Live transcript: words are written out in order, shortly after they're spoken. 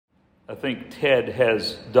I think Ted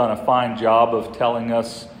has done a fine job of telling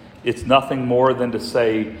us it's nothing more than to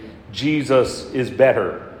say Jesus is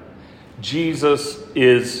better. Jesus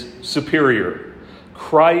is superior.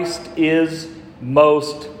 Christ is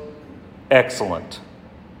most excellent.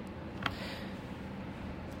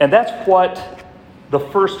 And that's what the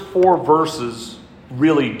first 4 verses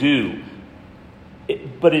really do.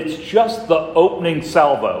 But it's just the opening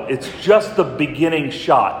salvo. It's just the beginning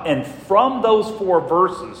shot. And from those 4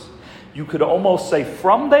 verses, you could almost say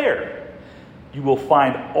from there, you will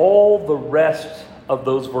find all the rest of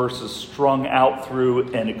those verses strung out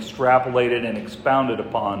through and extrapolated and expounded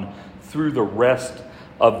upon through the rest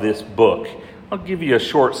of this book. I'll give you a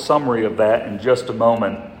short summary of that in just a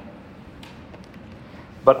moment.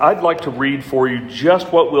 But I'd like to read for you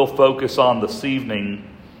just what we'll focus on this evening.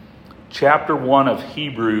 Chapter 1 of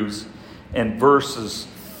Hebrews and verses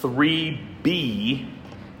 3b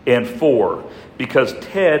and 4. Because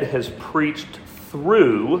Ted has preached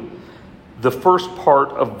through the first part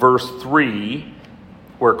of verse 3,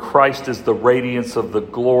 where Christ is the radiance of the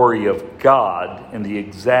glory of God and the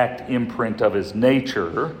exact imprint of his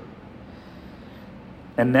nature.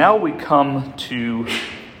 And now we come to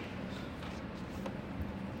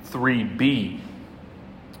 3b,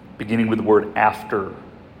 beginning with the word after.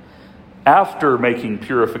 After making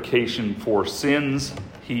purification for sins,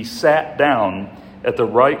 he sat down at the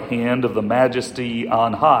right hand of the Majesty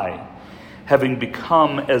on high, having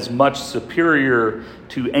become as much superior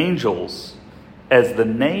to angels as the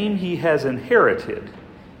name he has inherited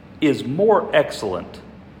is more excellent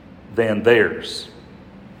than theirs.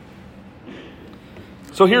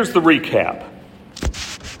 So here's the recap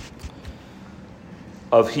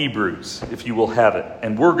of Hebrews, if you will have it.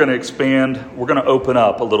 And we're going to expand, we're going to open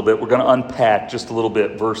up a little bit. We're going to unpack just a little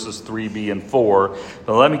bit verses 3b and 4.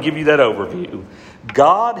 But let me give you that overview.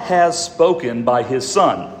 God has spoken by his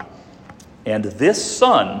Son, and this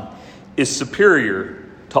Son is superior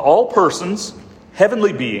to all persons,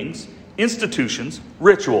 heavenly beings, institutions,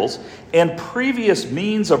 rituals, and previous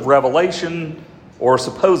means of revelation or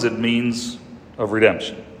supposed means of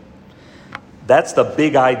redemption. That's the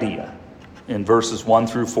big idea in verses 1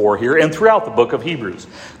 through 4 here and throughout the book of Hebrews.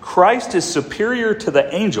 Christ is superior to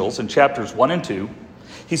the angels in chapters 1 and 2.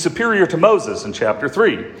 He's superior to Moses in chapter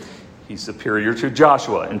 3. He's superior to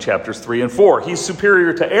Joshua in chapters 3 and 4. He's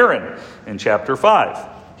superior to Aaron in chapter 5.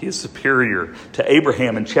 He is superior to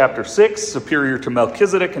Abraham in chapter 6, superior to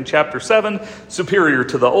Melchizedek in chapter 7, superior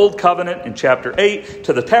to the Old Covenant in chapter 8,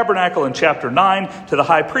 to the tabernacle in chapter 9, to the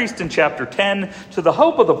high priest in chapter 10, to the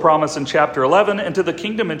hope of the promise in chapter 11, and to the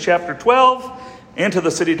kingdom in chapter 12, and to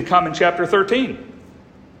the city to come in chapter 13.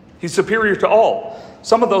 He's superior to all.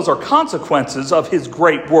 Some of those are consequences of his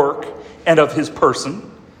great work and of his person,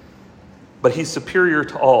 but he's superior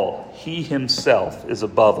to all. He himself is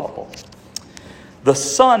above all. The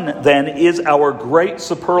Son, then, is our great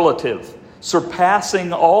superlative,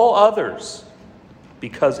 surpassing all others,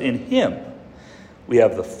 because in him we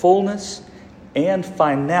have the fullness and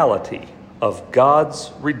finality of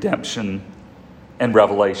God's redemption and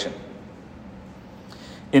revelation.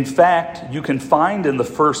 In fact, you can find in the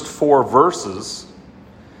first 4 verses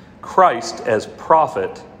Christ as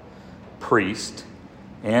prophet, priest,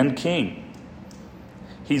 and king.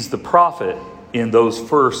 He's the prophet in those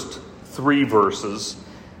first 3 verses,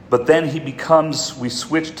 but then we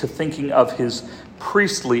switch to thinking of his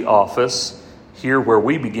priestly office here where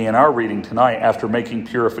we began our reading tonight after making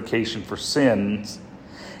purification for sins,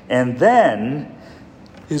 and then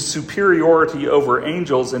his superiority over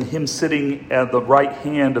angels and him sitting at the right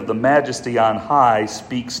hand of the Majesty on high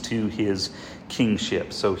speaks to his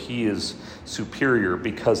kingship. So he is superior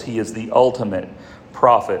because he is the ultimate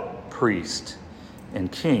prophet, priest,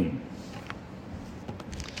 and king.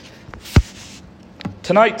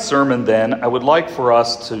 Tonight's sermon, then, I would like for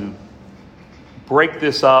us to break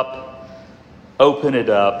this up, open it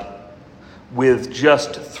up, with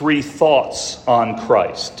just 3 thoughts on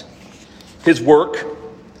Christ. His work,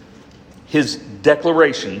 his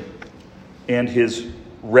declaration, and his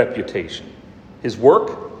reputation. His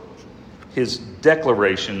work, his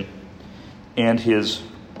declaration, and his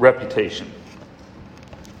reputation.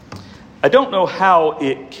 I don't know how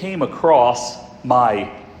it came across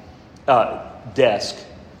my desk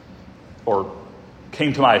or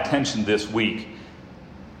came to my attention this week,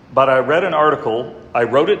 but I read an article. I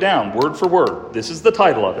wrote it down word for word. This is the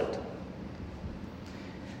title of it.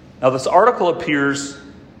 Now, this article appears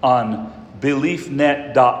on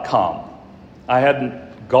beliefnet.com. I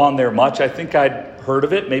hadn't gone there much. I think I'd heard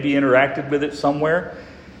of it, maybe interacted with it somewhere.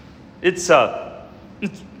 It's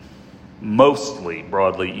mostly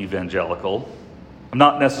broadly evangelical. I'm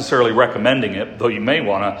not necessarily recommending it, though you may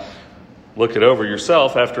want to look it over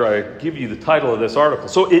yourself after I give you the title of this article.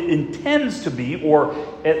 So it intends to be, or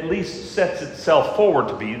at least sets itself forward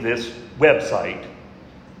to be, this website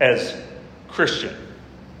as Christian.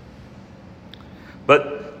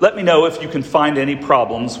 But let me know if you can find any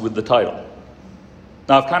problems with the title.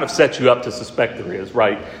 Now, I've kind of set you up to suspect there is,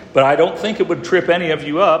 right? But I don't think it would trip any of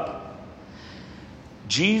you up.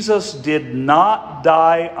 Jesus did not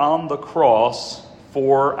die on the cross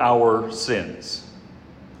for our sins.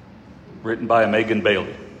 Written by Megan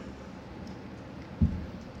Bailey.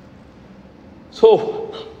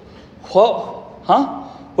 So, what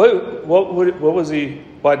was he?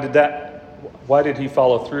 Why did he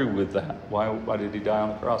follow through with that? Why did he die on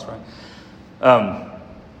the cross? Right.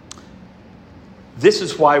 This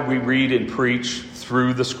is why we read and preach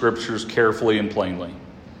through the scriptures carefully and plainly,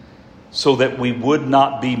 so that we would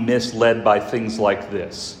not be misled by things like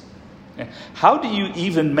this. How do you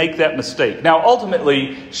even make that mistake? Now,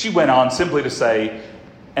 ultimately, she went on simply to say,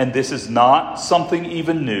 and this is not something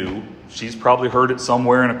even new. She's probably heard it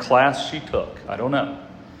somewhere in a class she took. I don't know.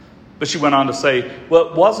 But she went on to say, well,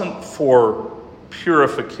 it wasn't for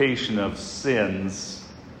purification of sins.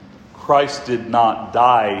 Christ did not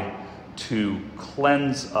die to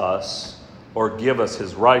cleanse us or give us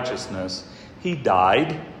his righteousness. He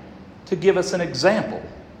died to give us an example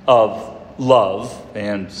of love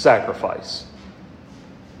and sacrifice.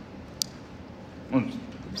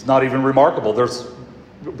 It's not even remarkable.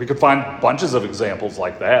 We could find bunches of examples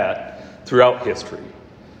like that throughout history.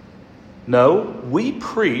 No, we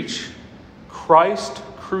preach Christ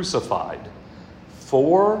crucified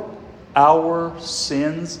for our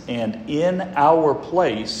sins and in our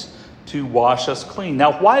place to wash us clean.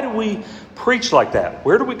 Now, why do we preach like that?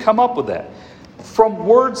 Where do we come up with that? From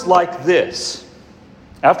words like this.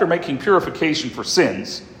 After making purification for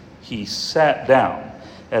sins, he sat down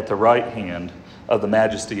at the right hand of the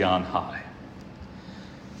Majesty on high.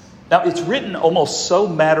 Now, it's written almost so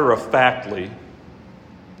matter-of-factly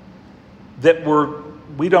that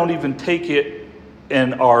we don't even take it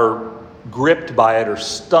and are gripped by it or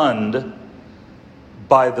stunned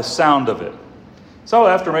by the sound of it. So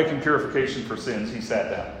after making purification for sins, he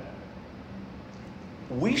sat down.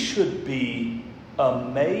 We should be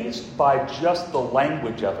amazed by just the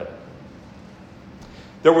language of it.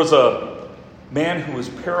 There was a man who was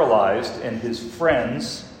paralyzed, and his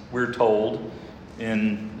friends, we're told,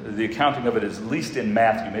 in the accounting of it is at least in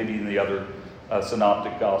Matthew, maybe in the other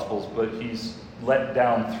synoptic gospels, but he's let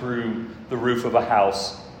down through the roof of a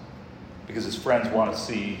house because his friends want to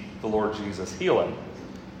see the Lord Jesus heal him.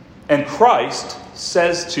 And Christ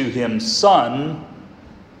says to him, "Son,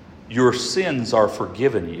 your sins are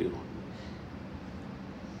forgiven you."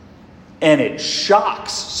 And it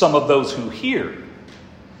shocks some of those who hear.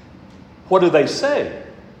 What do they say?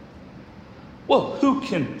 Well, who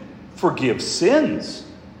can forgive sins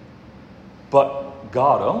but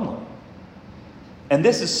God only? And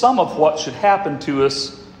this is some of what should happen to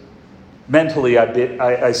us mentally,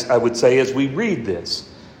 I would say, as we read this.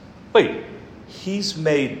 Wait, he's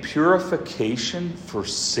made purification for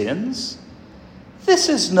sins? This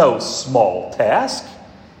is no small task.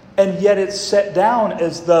 And yet it's set down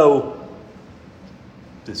as though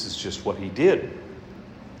this is just what he did.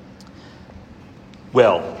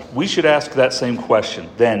 Well, we should ask that same question.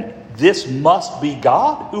 Then, this must be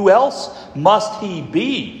God? Who else must he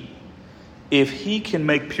be if he can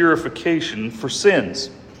make purification for sins?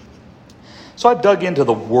 So I've dug into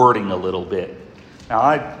the wording a little bit. Now,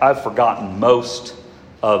 I've forgotten most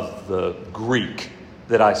of the Greek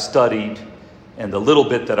that I studied and the little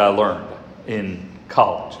bit that I learned in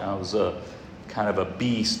college. I was a kind of a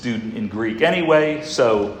B student in Greek anyway,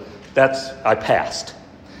 so I passed.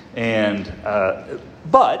 And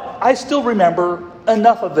but I still remember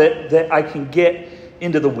enough of it that I can get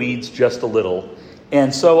into the weeds just a little.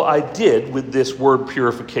 And so I did with this word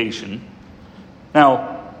purification.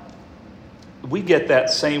 Now, we get that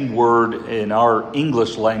same word in our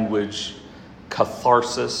English language,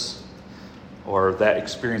 catharsis, or that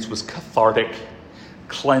experience was cathartic,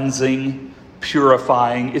 cleansing,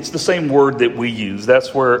 purifying. It's the same word that we use. That's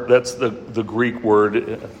the Greek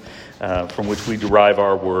word from which we derive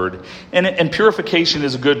our word. And purification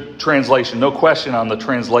is a good translation, no question on the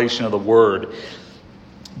translation of the word.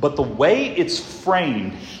 But the way it's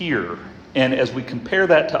framed here, and as we compare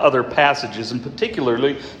that to other passages, and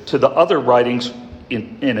particularly to the other writings,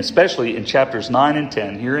 and especially in chapters 9 and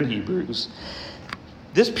 10 here in Hebrews,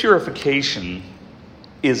 this purification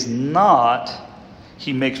is not,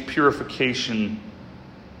 he makes purification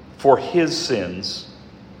for his sins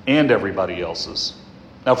and everybody else's.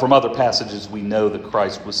 Now, from other passages, we know that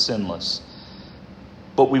Christ was sinless.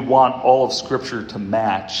 but we want all of Scripture to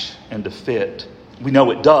match and to fit. We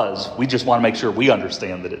know it does. We just want to make sure we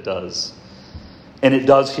understand that it does. And it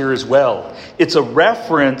does here as well. It's a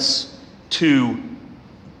reference to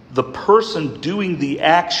the person doing the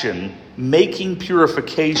action, making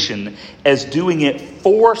purification, as doing it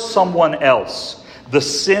for someone else. The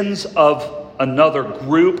sins of another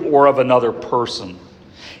group or of another person.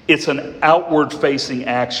 It's an outward-facing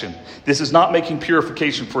action. This is not making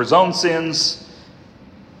purification for his own sins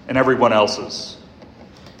and everyone else's.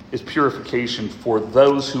 It's purification for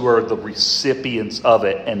those who are the recipients of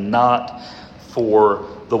it and not for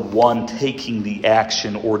the one taking the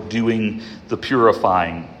action or doing the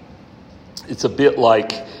purifying. It's a bit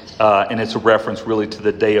like, and it's a reference really to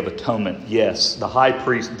the Day of Atonement. Yes, the high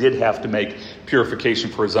priest did have to make purification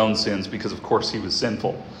for his own sins because, of course, he was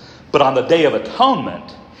sinful. But on the Day of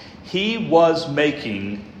Atonement, he was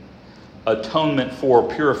making atonement for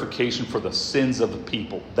purification for the sins of the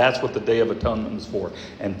people. That's what the Day of Atonement is for.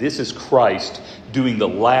 And this is Christ doing the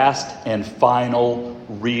last and final,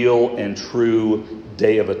 real and true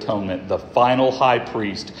Day of Atonement. The final high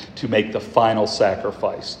priest to make the final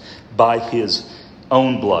sacrifice by his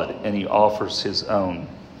own blood. And he offers his own.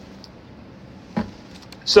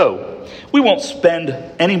 So, we won't spend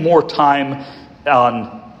any more time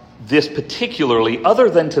on this particularly, other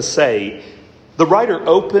than to say, the writer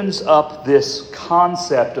opens up this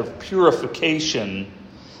concept of purification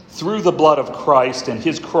through the blood of Christ and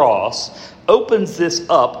his cross, opens this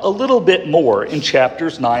up a little bit more in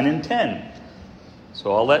chapters 9 and 10.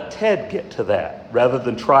 So I'll let Ted get to that, rather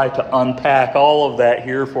than try to unpack all of that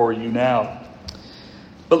here for you now.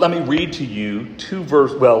 But let me read to you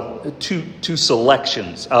two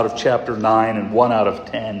selections out of chapter 9 and one out of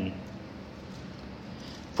 10.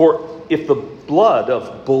 For if the blood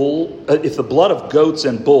of goats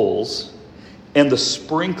and bulls and the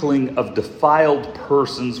sprinkling of defiled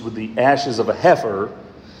persons with the ashes of a heifer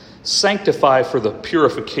sanctify for the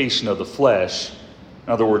purification of the flesh,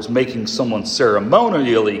 in other words, making someone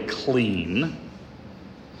ceremonially clean,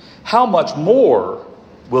 how much more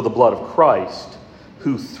will the blood of Christ,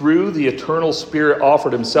 who through the eternal Spirit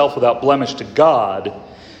offered himself without blemish to God,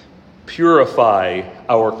 purify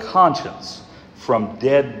our conscience from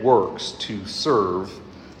dead works to serve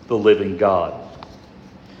the living God.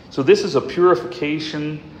 So this is a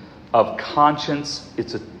purification of conscience.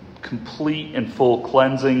 It's a complete and full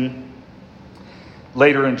cleansing.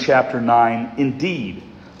 Later in chapter 9, indeed,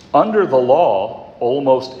 under the law,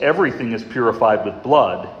 almost everything is purified with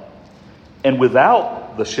blood, and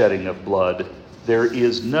without the shedding of blood, there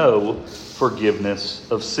is no forgiveness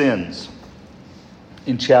of sins.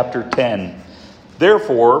 In chapter 10,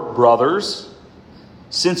 therefore, brothers,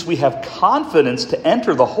 since we have confidence to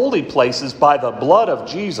enter the holy places by the blood of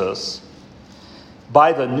Jesus,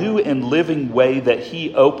 by the new and living way that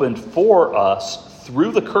he opened for us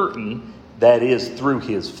through the curtain, that is, through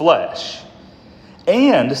his flesh.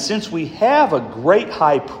 And since we have a great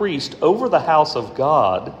high priest over the house of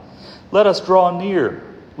God, let us draw near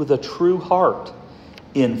with a true heart,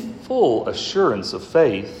 in full assurance of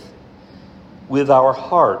faith, with our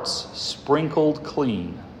hearts sprinkled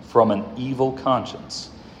clean from an evil conscience,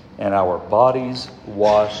 and our bodies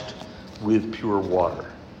washed with pure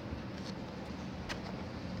water.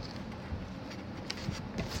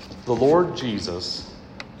 The Lord Jesus,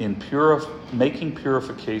 in making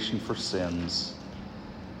purification for sins,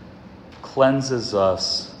 cleanses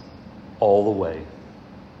us all the way,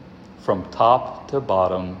 from top to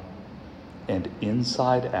bottom and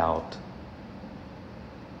inside out,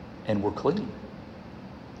 and we're clean.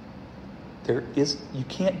 You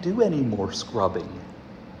can't do any more scrubbing.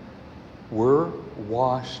 We're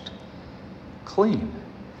washed clean.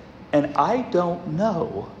 And I don't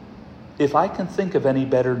know if I can think of any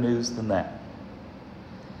better news than that.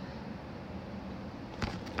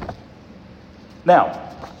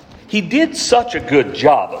 Now, he did such a good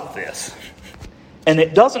job of this, and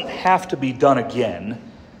it doesn't have to be done again.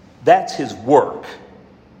 That's his work.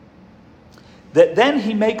 That then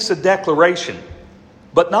he makes a declaration,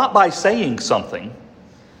 but not by saying something,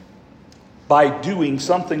 by doing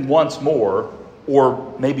something once more,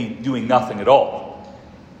 or maybe doing nothing at all.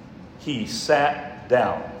 He sat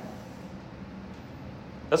down.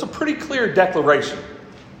 That's a pretty clear declaration.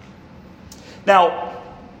 Now,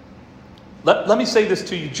 let me say this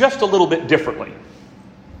to you just a little bit differently.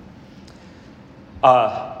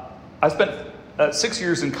 I spent 6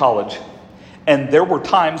 years in college, and there were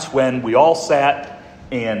times when we all sat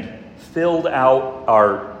and filled out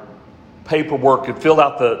our paperwork and filled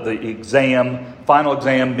out the exam, final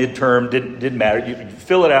exam, midterm, didn't matter. You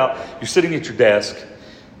fill it out, you're sitting at your desk,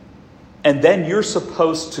 and then you're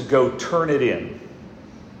supposed to go turn it in.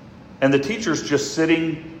 And the teacher's just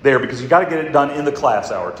sitting there because you got to get it done in the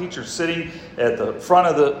class hour. Teacher's sitting at the front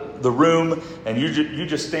of the room, and you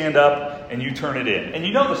just stand up and you turn it in. And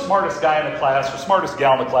you know the smartest guy in the class or smartest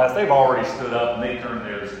gal in the class, they've already stood up and they turn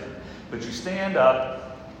theirs in. But you stand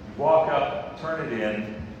up, you walk up, turn it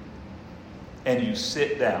in, and you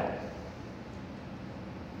sit down.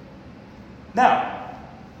 Now,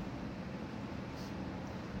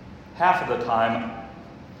 half of the time,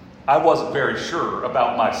 I wasn't very sure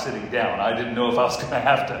about my sitting down. I didn't know if I was going to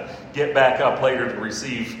have to get back up later to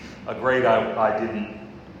receive a grade I didn't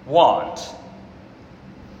want.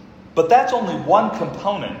 But that's only one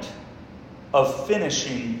component of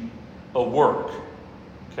finishing a work.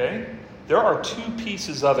 Okay? There are two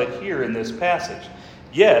pieces of it here in this passage.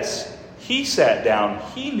 Yes, he sat down.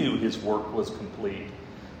 He knew his work was complete.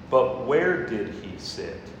 But where did he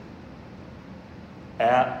sit?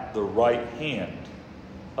 At the right hand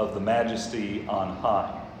of the Majesty on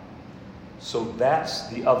high. So that's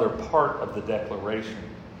the other part of the declaration.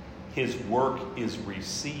 His work is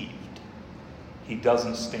received. He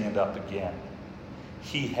doesn't stand up again.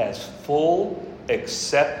 He has full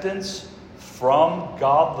acceptance from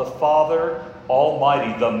God the Father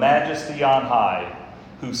Almighty, the Majesty on high,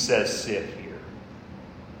 who says, sit here.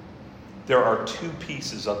 There are two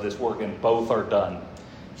pieces of this work, and both are done.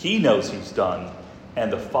 He knows he's done,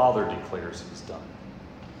 and the Father declares he's done.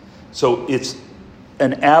 So it's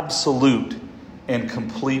an absolute and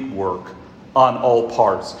complete work on all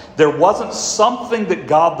parts. There wasn't something that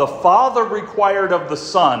God the Father required of the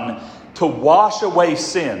Son to wash away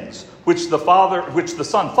sins, which the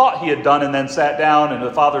Son thought he had done and then sat down, and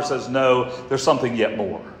the Father says, no, there's something yet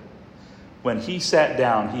more. When he sat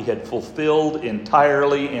down, he had fulfilled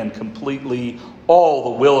entirely and completely all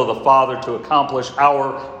the will of the Father to accomplish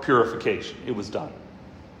our purification. It was done.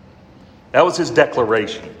 That was his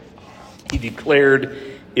declaration. He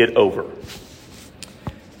declared it over.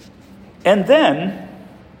 And then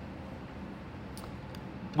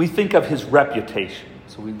we think of his reputation.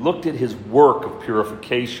 So we looked at his work of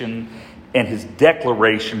purification and his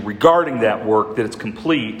declaration regarding that work, that it's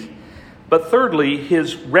complete. But thirdly,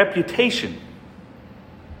 his reputation.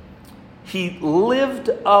 He lived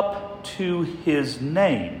up to his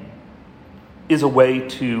name is a way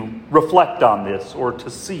to reflect on this or to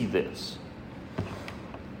see this.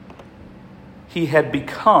 He had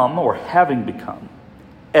become, or having become,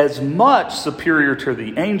 as much superior to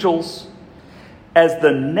the angels as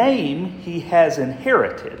the name he has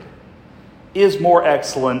inherited is more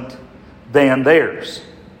excellent than theirs.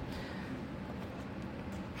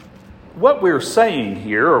 What we're saying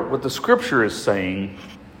here, or what the Scripture is saying,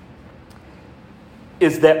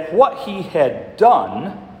 is that what he had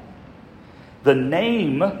done, the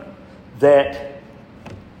name that,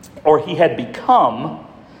 or he had become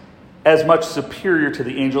as much superior to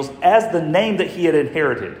the angels as the name that he had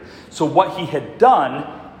inherited. So what he had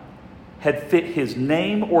done had fit his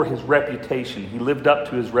name or his reputation. He lived up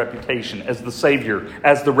to his reputation as the Savior,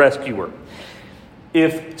 as the rescuer.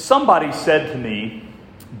 If somebody said to me,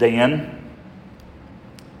 Dan,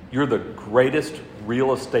 you're the greatest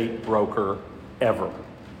real estate broker ever,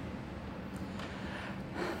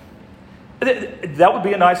 that would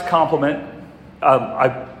be a nice compliment.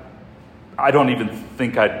 I don't even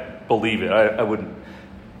think I'd believe it. I wouldn't.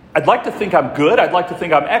 I'd like to think I'm good. I'd like to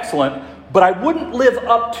think I'm excellent, but I wouldn't live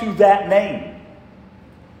up to that name.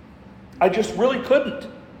 I just really couldn't.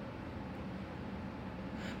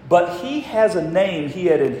 But he has a name he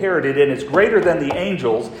had inherited, and it's greater than the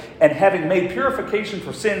angels. And having made purification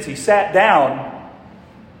for sins, he sat down,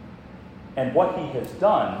 and what he has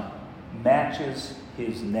done matches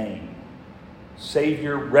his name.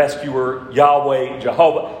 Savior, Rescuer, Yahweh,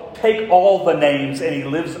 Jehovah. Take all the names, and he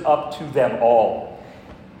lives up to them all.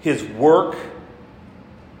 His work,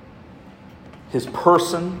 his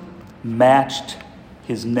person matched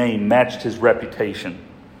his name, matched his reputation.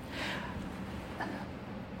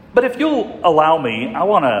 But if you'll allow me, I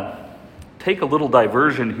want to take a little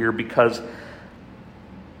diversion here, because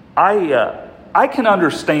I can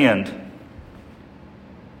understand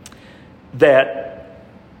that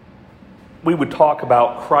we would talk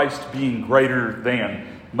about Christ being greater than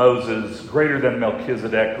Moses, greater than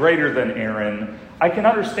Melchizedek, greater than Aaron. I can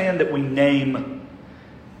understand that we name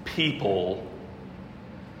people.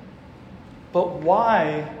 But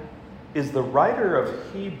why is the writer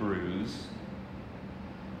of Hebrews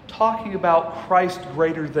talking about Christ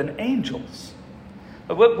greater than angels?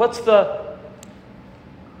 What's the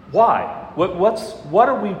why? What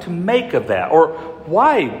are we to make of that? Or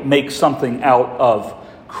why make something out of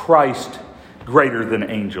Christ greater than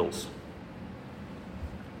angels?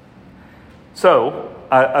 So,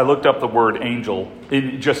 I looked up the word angel.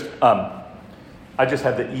 I just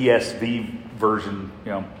had the ESV version,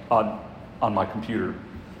 on my computer.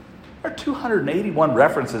 There are 281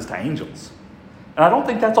 references to angels. And I don't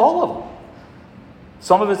think that's all of them.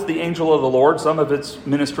 Some of it's the angel of the Lord, some of it's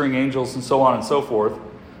ministering angels, and so on and so forth.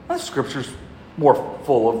 The Scripture's more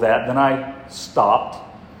full of that than I stopped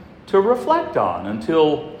to reflect on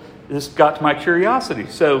until this got to my curiosity.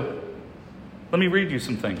 So let me read you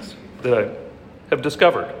some things that I have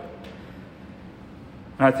discovered.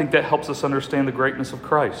 And I think that helps us understand the greatness of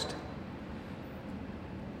Christ.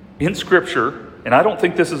 In Scripture, and I don't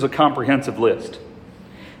think this is a comprehensive list,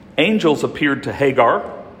 angels appeared to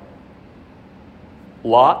Hagar,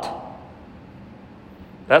 Lot.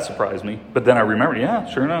 That surprised me. But then I remembered, yeah,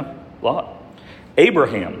 sure enough, Lot.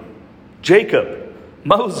 Abraham, Jacob,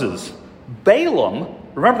 Moses, Balaam.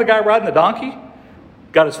 Remember the guy riding the donkey?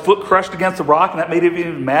 Got his foot crushed against the rock, and that made it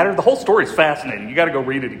even matter. The whole story is fascinating. You got to go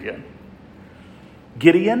read it again.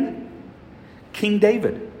 Gideon, King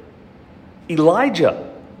David,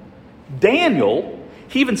 Elijah, Daniel.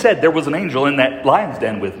 He even said there was an angel in that lion's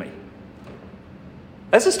den with me.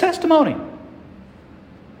 That's his testimony.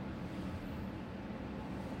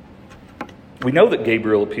 We know that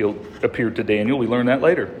Gabriel appeared to Daniel. We learn that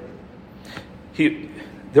later.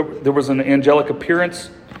 There was an angelic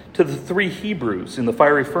appearance to the 3 Hebrews in the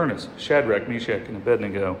fiery furnace, Shadrach, Meshach, and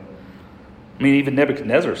Abednego. I mean, even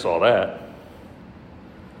Nebuchadnezzar saw that.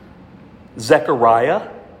 Zechariah,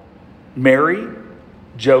 Mary,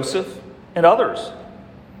 Joseph, and others.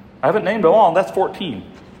 I haven't named them all. That's 14.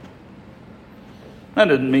 That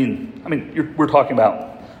doesn't mean, we're talking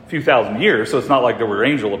about a few thousand years, so it's not like there were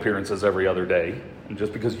angel appearances every other day. And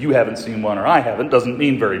just because you haven't seen one or I haven't doesn't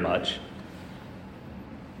mean very much.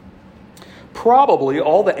 Probably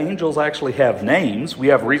all the angels actually have names. We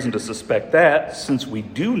have reason to suspect that, since we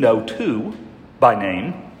do know 2 by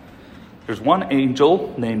name. There's one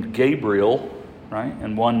angel named Gabriel, right?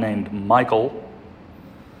 And one named Michael.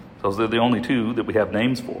 Those are the only 2 that we have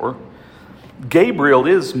names for. Gabriel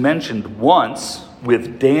is mentioned once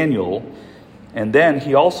with Daniel, and then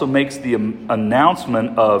he also makes the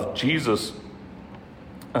announcement of Jesus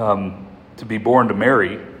to be born to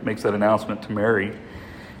Mary, makes that announcement to Mary.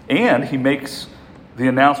 And he makes the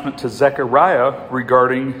announcement to Zechariah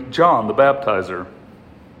regarding John the Baptizer.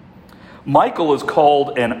 Michael is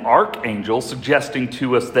called an archangel, suggesting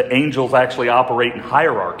to us that angels actually operate in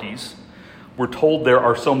hierarchies. We're told there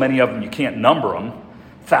are so many of them you can't number them,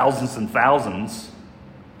 thousands and thousands.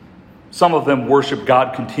 Some of them worship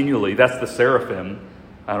God continually. That's the seraphim.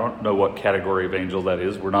 I don't know what category of angel that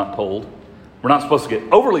is. We're not told. We're not supposed to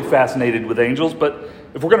get overly fascinated with angels, but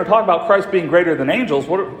if we're going to talk about Christ being greater than angels,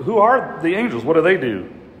 who are the angels? What do they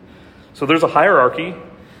do? So there's a hierarchy,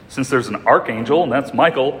 since there's an archangel, and that's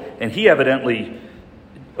Michael, and he evidently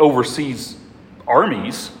oversees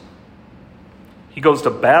armies. He goes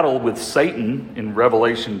to battle with Satan in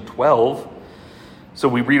Revelation 12. So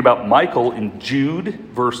we read about Michael in Jude,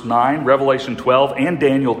 verse 9, Revelation 12, and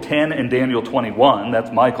Daniel 10 and Daniel 21.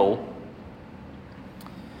 That's Michael.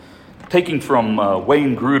 Taking from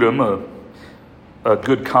Wayne Grudem, a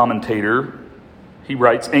good commentator, he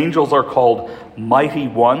writes, angels are called mighty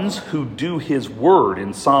ones who do his word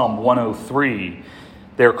in Psalm 103.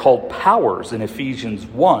 They're called powers in Ephesians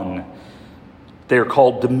 1. They're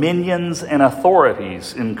called dominions and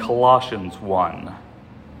authorities in Colossians 1.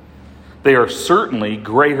 They are certainly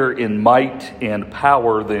greater in might and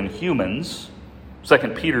power than humans. 2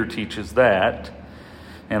 Peter teaches that,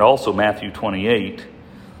 and also Matthew 28.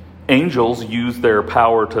 Angels use their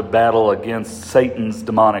power to battle against Satan's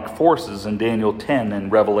demonic forces in Daniel 10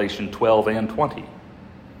 and Revelation 12 and 20.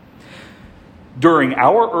 During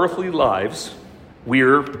our earthly lives,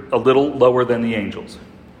 we're a little lower than the angels.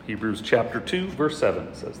 Hebrews chapter 2, verse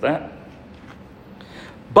 7 says that.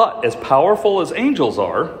 But as powerful as angels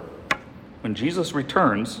are, when Jesus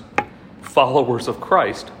returns, followers of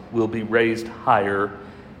Christ will be raised higher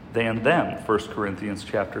than them. 1 Corinthians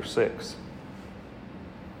chapter 6.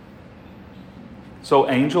 So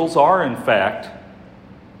angels are, in fact,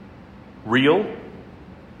 real,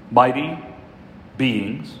 mighty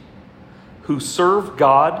beings who serve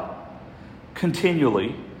God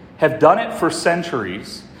continually, have done it for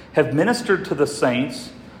centuries, have ministered to the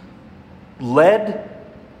saints, led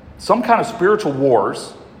some kind of spiritual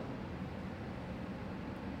wars.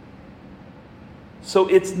 So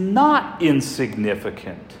it's not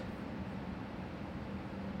insignificant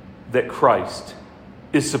that Christ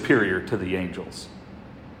is superior to the angels.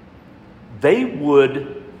 They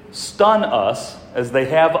would stun us, as they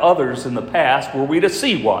have others in the past, were we to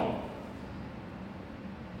see one.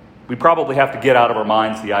 We probably have to get out of our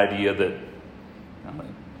minds the idea that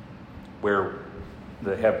where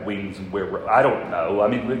they have wings and where, I don't know. I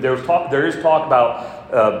mean, there is talk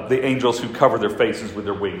about the angels who cover their faces with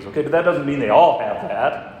their wings. Okay, but that doesn't mean they all have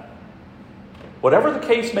that. Whatever the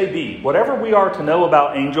case may be, whatever we are to know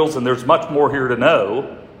about angels, and there's much more here to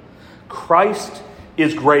know, Christ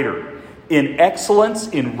is greater in excellence,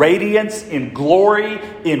 in radiance, in glory,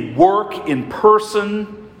 in work, in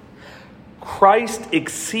person. Christ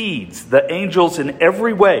exceeds the angels in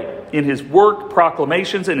every way, in his work,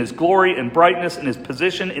 proclamations, in his glory and brightness, in his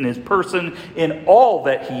position, in his person, in all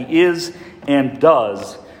that he is and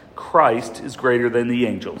does. Christ is greater than the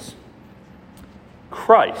angels.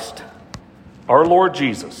 Christ, our Lord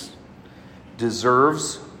Jesus,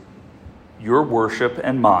 deserves your worship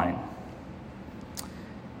and mine.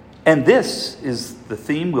 And this is the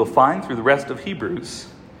theme we'll find through the rest of Hebrews,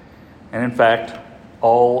 and in fact,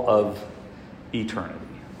 all of eternity.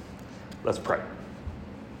 Let's pray.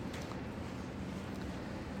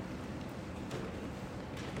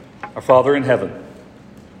 Our Father in heaven,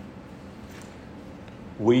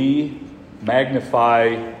 we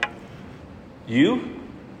magnify you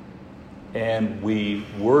and we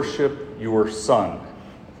worship your Son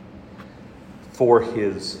for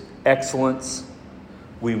his excellence.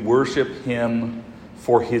 We worship him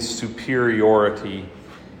for his superiority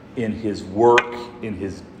in his work, in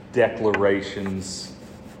his declarations,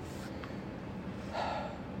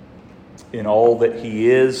 in all that he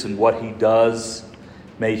is and what he does.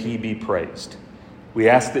 May he be praised. We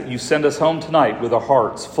ask that you send us home tonight with our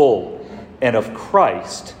hearts full and of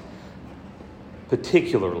Christ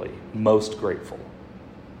particularly most grateful.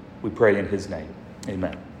 We pray in his name.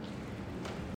 Amen.